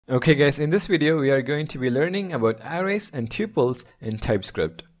Okay guys, in this video we are going to be learning about arrays and tuples in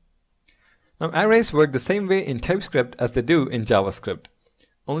Typescript. Now arrays work the same way in Typescript as they do in JavaScript.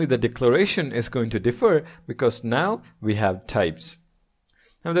 Only the declaration is going to differ because now we have types.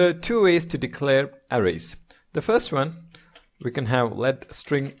 Now there are two ways to declare arrays. The first one, we can have let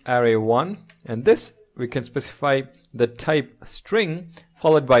string array1, and this we can specify the type string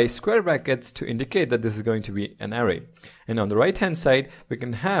followed by square brackets to indicate that this is going to be an array. And on the right hand side we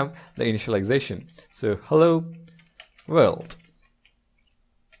can have the initialization. So hello world.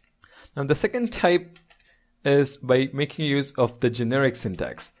 Now the second type is by making use of the generic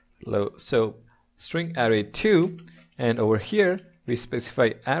syntax. So string array2, and over here we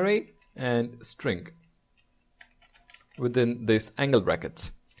specify array and string within these angle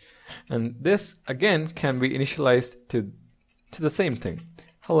brackets. And this again can be initialized to the same thing,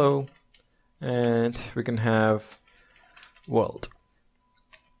 hello, and we can have world.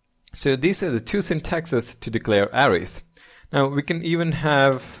 So these are the two syntaxes to declare arrays. Now we can even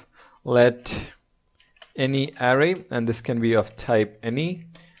have let any array, and this can be of type any,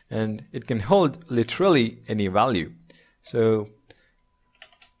 and it can hold literally any value. So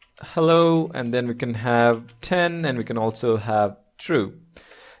hello, and then we can have 10, and we can also have true.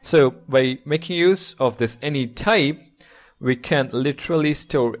 So by making use of this any type, we can literally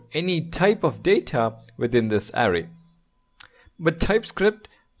store any type of data within this array. But Typescript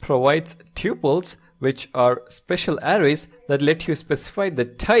provides tuples, which are special arrays that let you specify the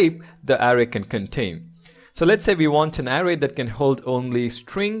type the array can contain. So let's say we want an array that can hold only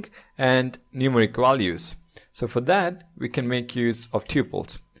string and numeric values. So for that we can make use of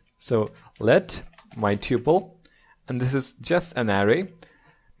tuples. So let my tuple, and this is just an array,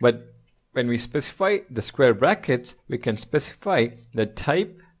 but when we specify the square brackets, we can specify the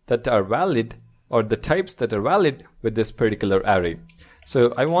type that are valid, or the types that are valid with this particular array.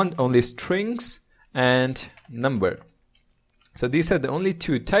 So I want only strings and number. So these are the only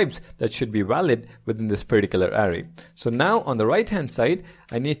two types that should be valid within this particular array. So now on the right hand side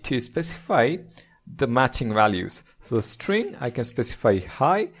I need to specify the matching values. So string I can specify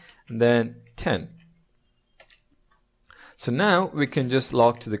high and then 10. So now we can just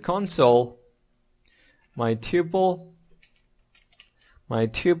log to the console my tuple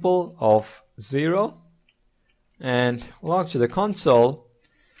of 0, and log to the console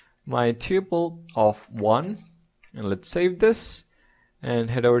my tuple of 1, and let's save this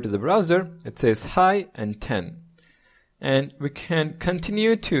and head over to the browser. It says high and 10, and we can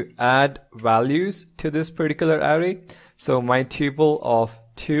continue to add values to this particular array. So my tuple of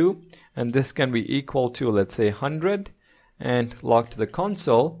 2, and this can be equal to, let's say, 100, and log to the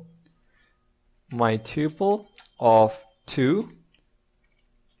console my tuple of 2,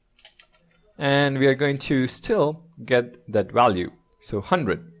 and we are going to still get that value, so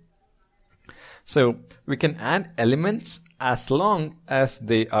 100. So we can add elements as long as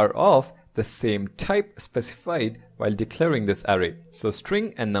they are of the same type specified while declaring this array, so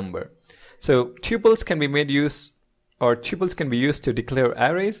string and number. So tuples can be made use, or tuples can be used to declare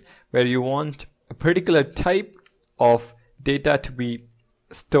arrays where you want a particular type of data to be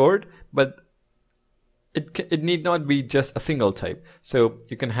stored, but it need not be just a single type. So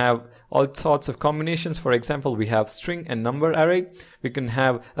you can have all sorts of combinations. For example, we have string and number array. We can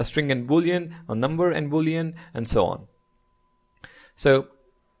have a string and boolean, a number and boolean, and so on. So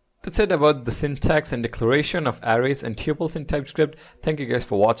that's it about the syntax and declaration of arrays and tuples in Typescript. Thank you guys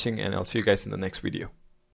for watching, and I'll see you guys in the next video.